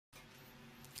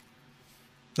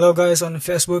Hello guys on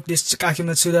Facebook, this is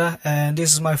Takaki and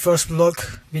this is my first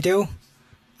vlog video.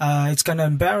 It's kinda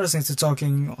embarrassing to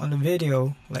talking on a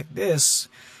video like this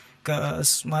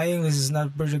because my English is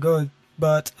not pretty good,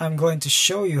 but I'm going to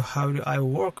show you how do I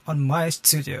work on my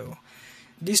studio.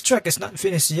 This track is not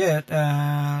finished yet.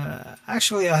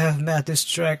 Actually, I have made this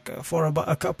track for about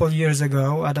a couple years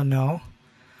ago, I don't know.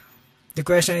 The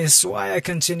question is why I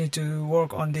continue to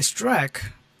work on this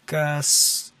track,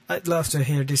 because I'd love to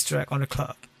hear this track on the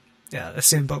club. Yeah, a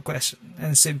simple question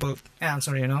and simple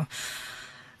answer, you know.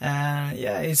 And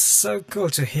yeah, it's so cool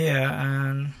to hear,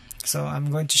 and so I'm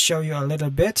going to show you a little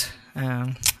bit.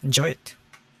 Enjoy it.